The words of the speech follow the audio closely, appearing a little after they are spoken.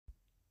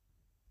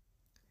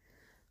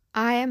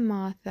I am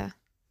Martha.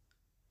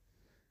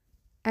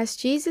 As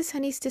Jesus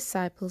and his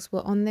disciples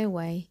were on their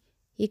way,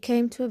 he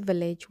came to a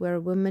village where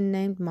a woman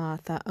named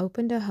Martha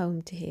opened her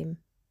home to him.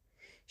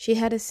 She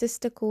had a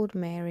sister called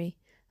Mary,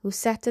 who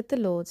sat at the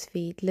Lord's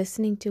feet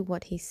listening to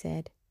what he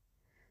said.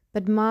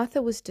 But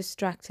Martha was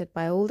distracted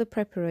by all the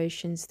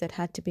preparations that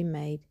had to be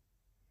made.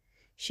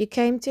 She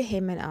came to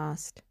him and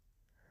asked,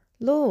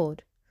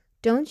 "Lord,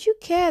 don't you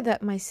care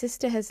that my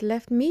sister has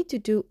left me to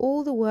do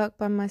all the work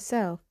by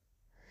myself?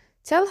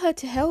 Tell her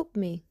to help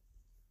me."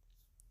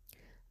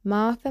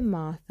 "Martha,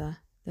 Martha,"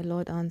 the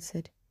Lord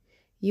answered,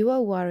 "you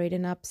are worried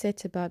and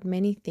upset about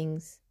many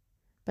things,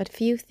 but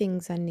few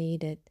things are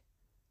needed,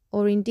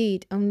 or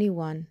indeed only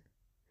one.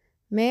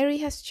 Mary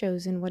has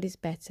chosen what is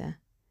better,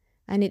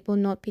 and it will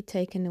not be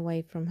taken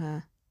away from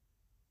her."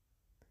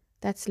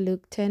 That's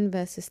Luke 10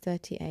 verses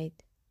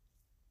 38.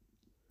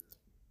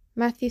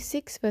 Matthew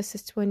 6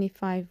 verses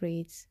 25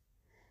 reads,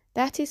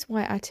 "That is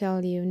why I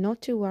tell you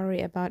not to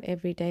worry about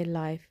everyday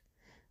life,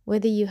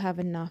 whether you have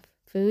enough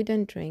food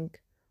and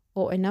drink,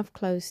 or enough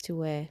clothes to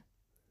wear.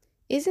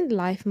 Isn't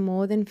life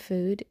more than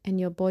food and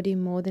your body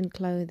more than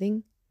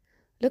clothing?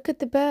 Look at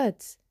the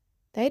birds.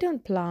 They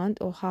don't plant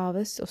or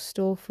harvest or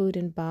store food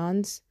in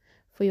barns,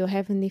 for your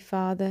heavenly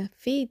Father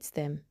feeds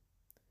them.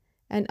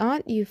 And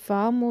aren't you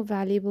far more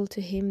valuable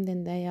to him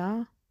than they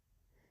are?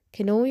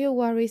 Can all your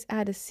worries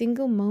add a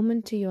single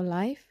moment to your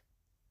life?"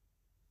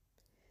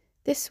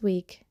 This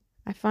week,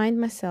 I find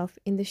myself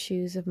in the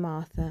shoes of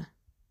Martha,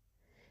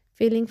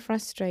 feeling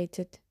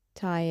frustrated,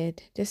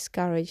 tired,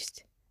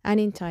 discouraged, and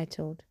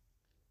entitled.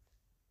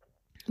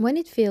 When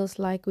it feels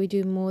like we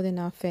do more than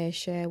our fair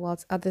share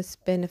whilst others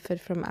benefit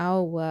from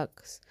our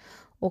works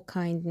or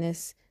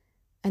kindness,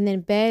 and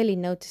then barely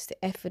notice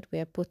the effort we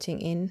are putting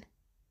in,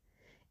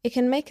 it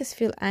can make us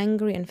feel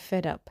angry and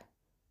fed up.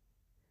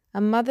 A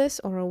mother's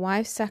or a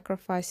wife's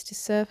sacrifice to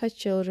serve her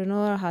children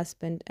or her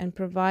husband and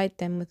provide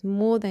them with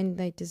more than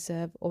they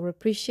deserve or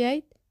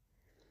appreciate,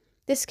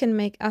 this can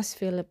make us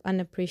feel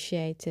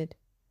unappreciated.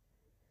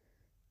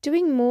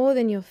 Doing more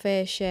than your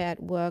fair share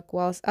at work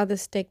whilst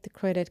others take the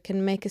credit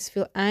can make us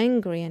feel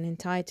angry and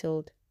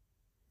entitled.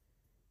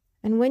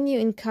 And when you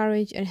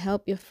encourage and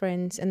help your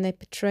friends and they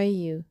betray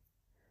you,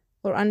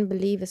 or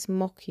unbelievers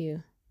mock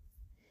you,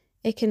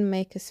 it can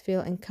make us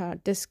feel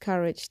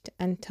discouraged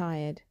and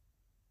tired.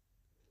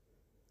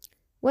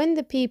 When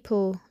the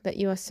people that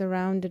you are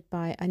surrounded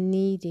by are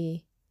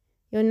needy,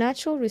 your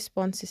natural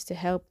response is to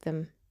help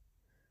them,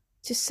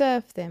 to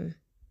serve them.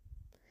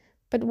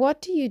 But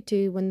what do you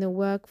do when the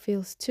work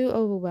feels too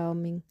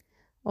overwhelming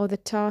or the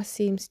task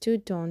seems too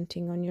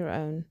daunting on your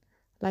own,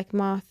 like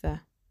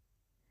Martha?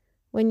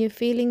 When your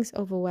feelings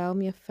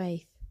overwhelm your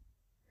faith,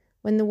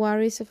 when the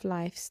worries of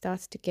life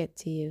starts to get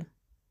to you.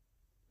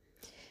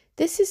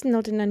 This is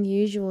not an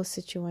unusual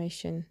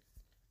situation.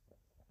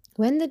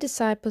 When the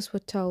disciples were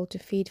told to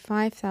feed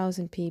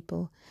 5,000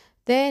 people,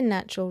 their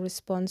natural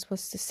response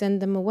was to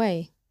send them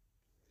away.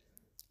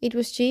 It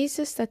was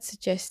Jesus that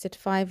suggested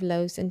 5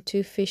 loaves and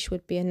 2 fish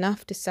would be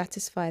enough to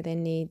satisfy their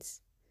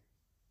needs.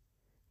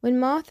 When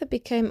Martha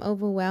became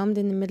overwhelmed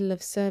in the middle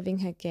of serving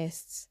her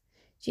guests,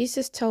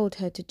 Jesus told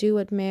her to do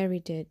what Mary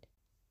did.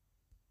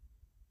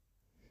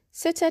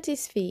 Sit at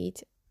his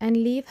feet and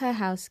leave her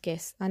house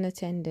guests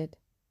unattended.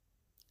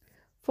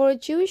 For a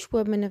Jewish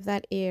woman of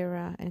that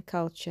era and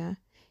culture,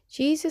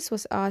 Jesus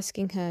was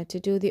asking her to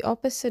do the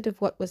opposite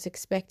of what was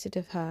expected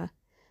of her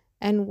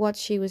and what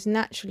she was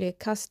naturally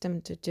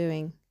accustomed to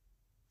doing.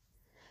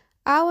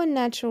 Our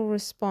natural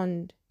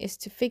response is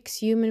to fix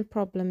human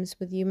problems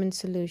with human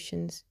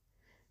solutions,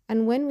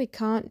 and when we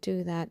can't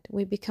do that,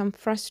 we become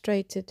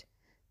frustrated,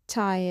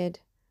 tired,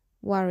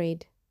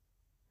 worried.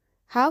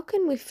 How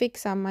can we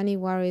fix our money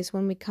worries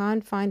when we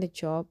can't find a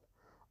job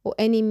or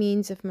any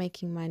means of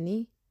making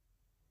money?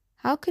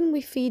 How can we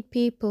feed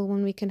people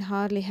when we can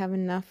hardly have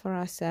enough for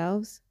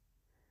ourselves?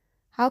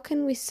 How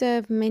can we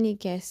serve many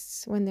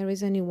guests when there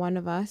is only one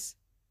of us?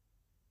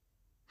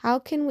 How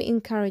can we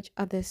encourage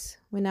others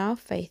when our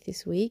faith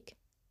is weak?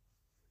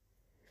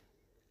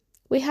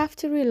 We have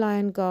to rely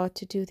on God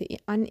to do the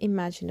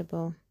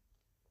unimaginable.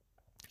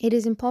 It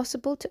is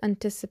impossible to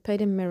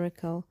anticipate a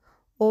miracle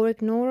or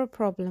ignore a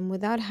problem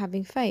without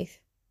having faith.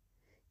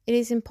 It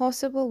is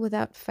impossible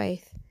without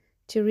faith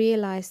to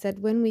realize that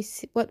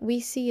what we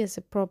see as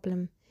a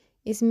problem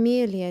is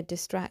merely a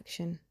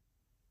distraction.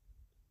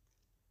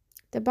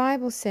 The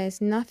Bible says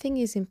nothing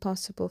is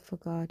impossible for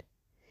God.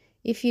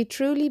 If you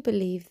truly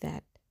believe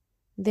that,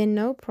 then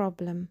no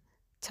problem,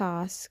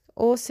 task,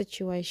 or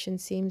situation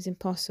seems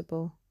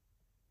impossible.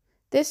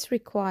 This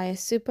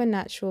requires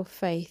supernatural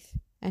faith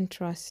and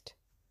trust.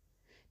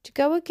 To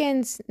go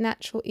against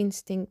natural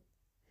instinct,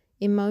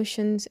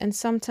 emotions, and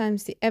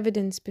sometimes the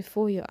evidence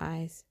before your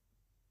eyes.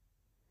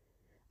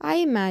 I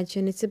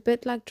imagine it's a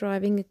bit like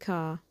driving a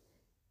car,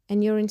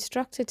 and your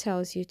instructor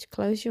tells you to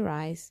close your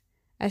eyes,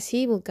 as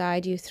he will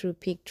guide you through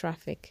peak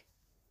traffic.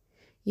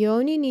 You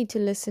only need to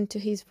listen to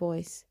his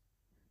voice,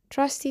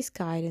 trust his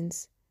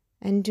guidance,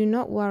 and do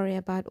not worry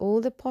about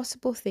all the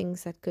possible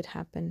things that could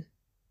happen.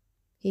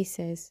 He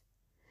says,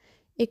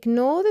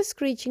 Ignore the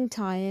screeching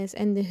tires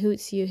and the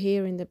hoots you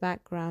hear in the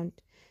background.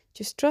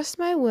 Just trust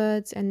my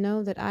words and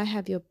know that I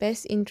have your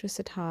best interest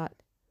at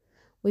heart.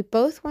 We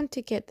both want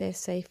to get there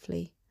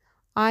safely.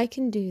 I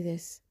can do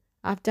this.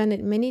 I've done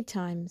it many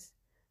times.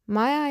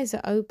 My eyes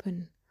are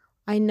open.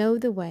 I know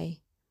the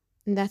way.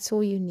 And that's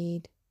all you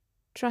need.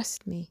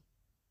 Trust me.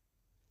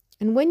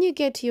 And when you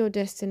get to your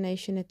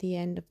destination at the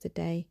end of the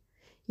day,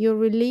 you're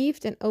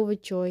relieved and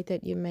overjoyed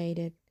that you made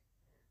it.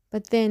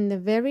 But then the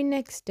very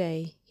next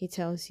day, he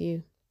tells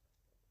you,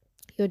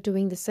 you're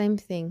doing the same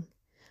thing,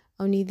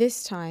 only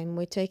this time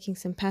we're taking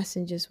some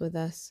passengers with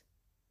us.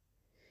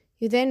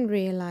 You then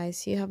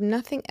realize you have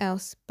nothing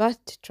else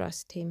but to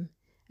trust him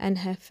and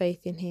have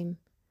faith in him,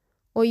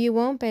 or you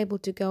won't be able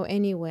to go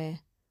anywhere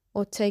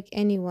or take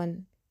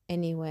anyone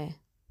anywhere.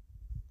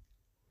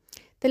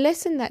 The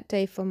lesson that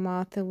day for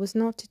Martha was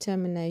not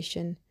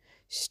determination,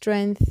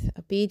 strength,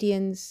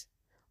 obedience,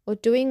 or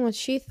doing what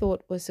she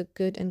thought was a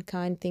good and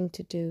kind thing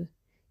to do,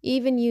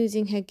 even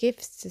using her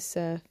gifts to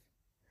serve.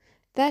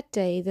 That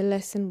day the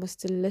lesson was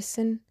to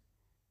listen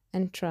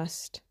and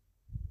trust.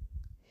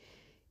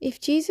 If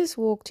Jesus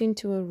walked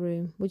into a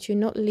room, would you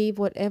not leave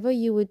whatever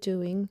you were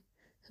doing,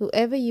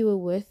 whoever you were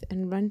with,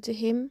 and run to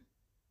him?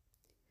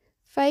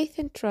 Faith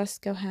and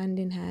trust go hand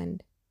in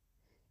hand.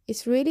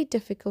 It's really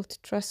difficult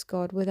to trust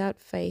God without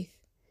faith,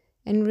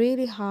 and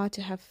really hard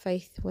to have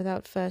faith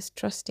without first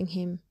trusting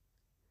him.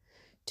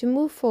 To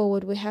move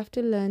forward, we have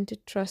to learn to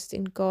trust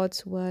in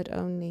God's word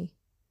only,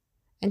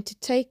 and to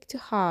take to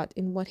heart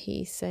in what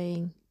he is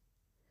saying.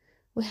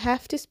 We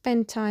have to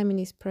spend time in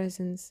his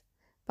presence,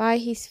 by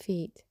his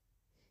feet,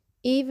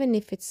 even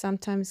if it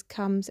sometimes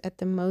comes at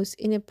the most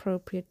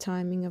inappropriate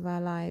timing of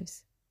our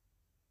lives.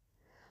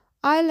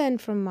 I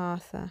learned from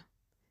Martha,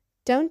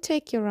 don't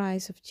take your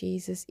eyes off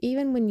Jesus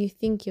even when you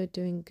think you're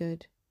doing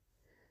good.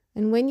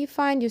 And when you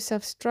find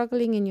yourself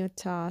struggling in your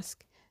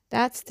task,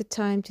 that's the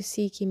time to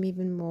seek him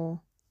even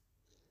more.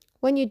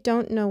 When you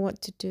don't know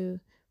what to do,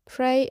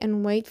 pray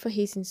and wait for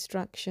his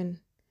instruction,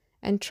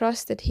 and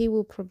trust that he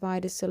will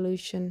provide a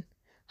solution,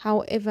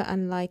 however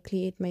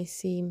unlikely it may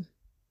seem.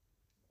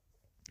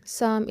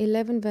 Psalm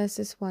 11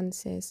 verses 1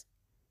 says,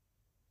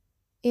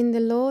 In the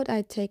Lord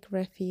I take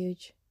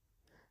refuge.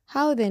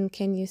 How then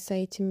can you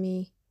say to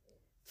me,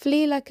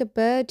 Flee like a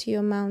bird to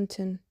your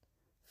mountain?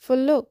 For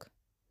look,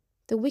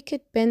 the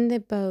wicked bend their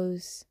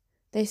bows,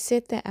 they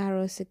set their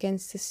arrows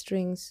against the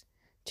strings,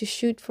 to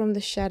shoot from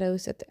the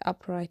shadows at the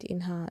upright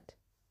in heart.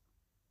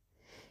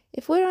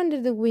 If we're under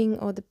the wing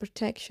or the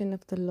protection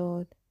of the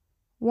Lord,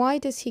 why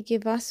does he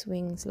give us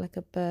wings like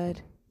a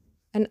bird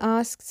and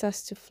asks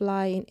us to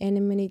fly in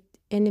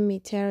enemy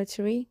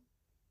territory?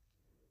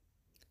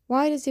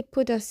 Why does he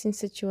put us in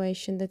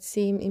situations that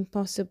seem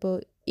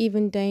impossible,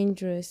 even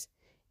dangerous,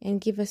 and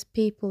give us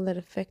people that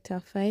affect our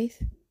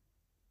faith?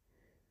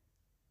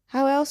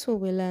 How else will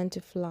we learn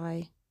to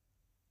fly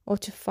or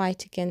to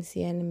fight against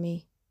the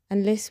enemy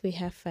unless we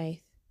have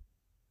faith?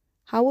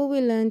 How will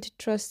we learn to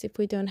trust if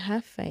we don't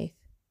have faith?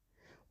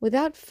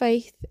 Without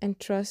faith and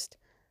trust,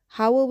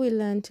 how will we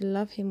learn to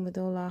love him with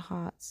all our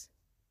hearts?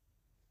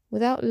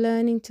 Without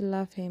learning to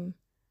love him,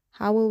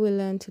 how will we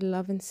learn to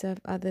love and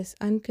serve others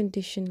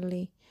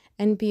unconditionally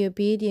and be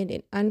obedient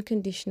in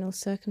unconditional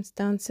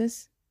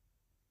circumstances?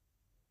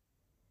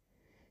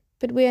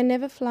 But we are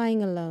never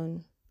flying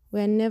alone.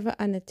 We are never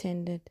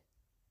unattended.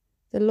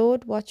 The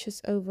Lord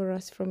watches over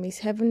us from his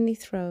heavenly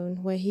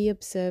throne, where he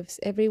observes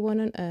everyone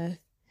on earth,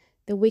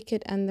 the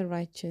wicked and the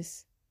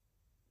righteous.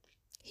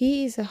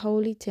 He is a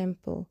holy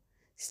temple,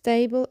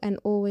 stable and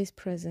always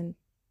present.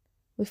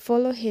 We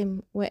follow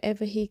him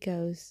wherever he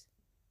goes.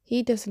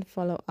 He doesn't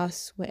follow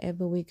us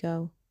wherever we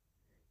go.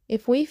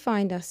 If we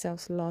find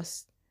ourselves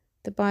lost,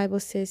 the Bible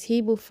says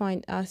he will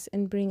find us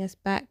and bring us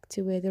back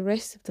to where the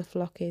rest of the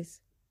flock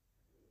is.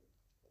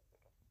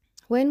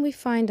 When we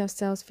find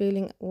ourselves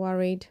feeling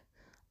worried,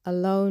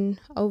 alone,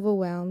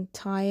 overwhelmed,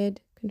 tired,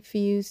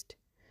 confused,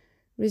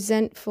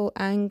 resentful,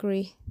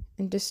 angry,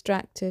 and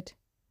distracted,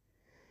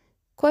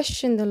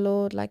 question the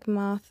Lord like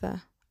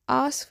Martha.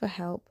 Ask for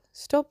help.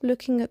 Stop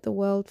looking at the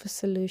world for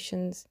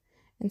solutions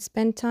and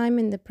spend time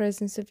in the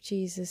presence of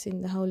Jesus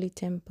in the holy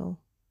temple.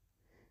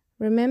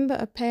 Remember,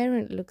 a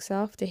parent looks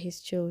after his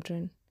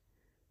children.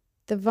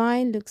 The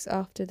vine looks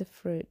after the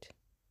fruit.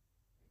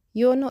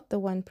 You're not the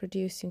one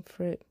producing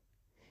fruit.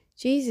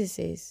 Jesus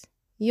is.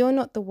 You're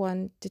not the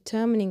one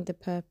determining the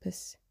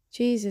purpose.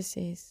 Jesus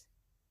is.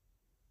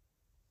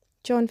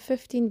 John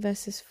 15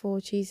 verses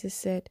 4, Jesus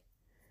said,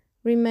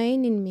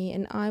 Remain in me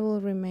and I will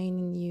remain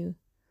in you.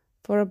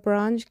 For a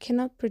branch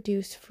cannot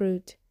produce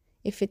fruit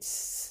if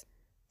it's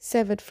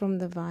severed from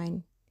the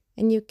vine,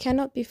 and you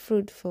cannot be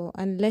fruitful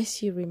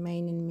unless you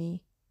remain in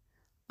me.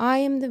 I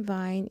am the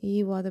vine,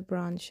 you are the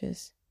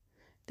branches.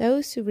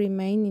 Those who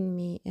remain in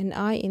me and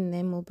I in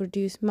them will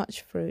produce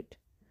much fruit.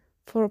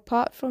 For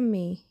apart from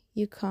me,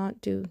 you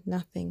can't do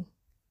nothing.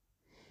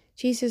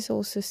 Jesus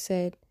also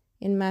said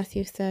in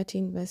Matthew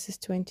 13 verses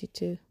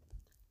 22,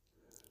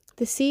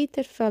 The seed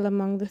that fell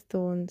among the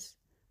thorns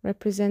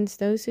represents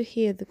those who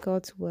hear the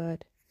God's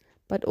word,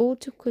 But all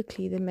too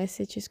quickly the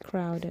message is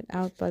crowded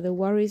out by the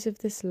worries of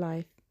this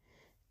life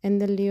and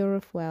the lure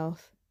of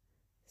wealth,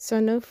 so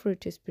no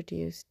fruit is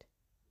produced.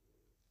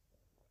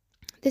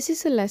 This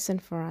is a lesson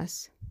for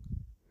us.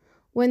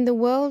 When the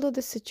world or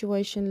the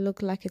situation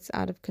look like it's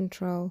out of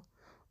control,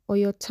 or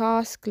your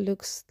task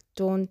looks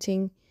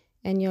daunting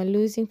and you're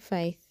losing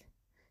faith,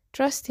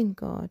 trust in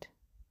God.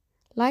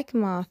 Like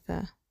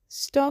Martha,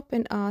 stop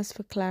and ask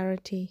for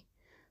clarity,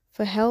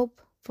 for help,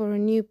 for a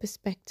new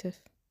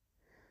perspective.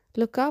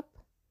 Look up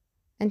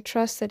and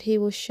trust that He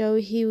will show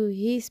you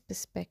His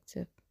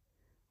perspective,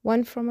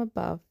 one from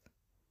above,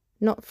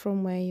 not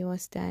from where you are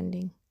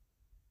standing.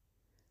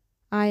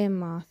 I am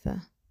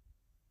Martha.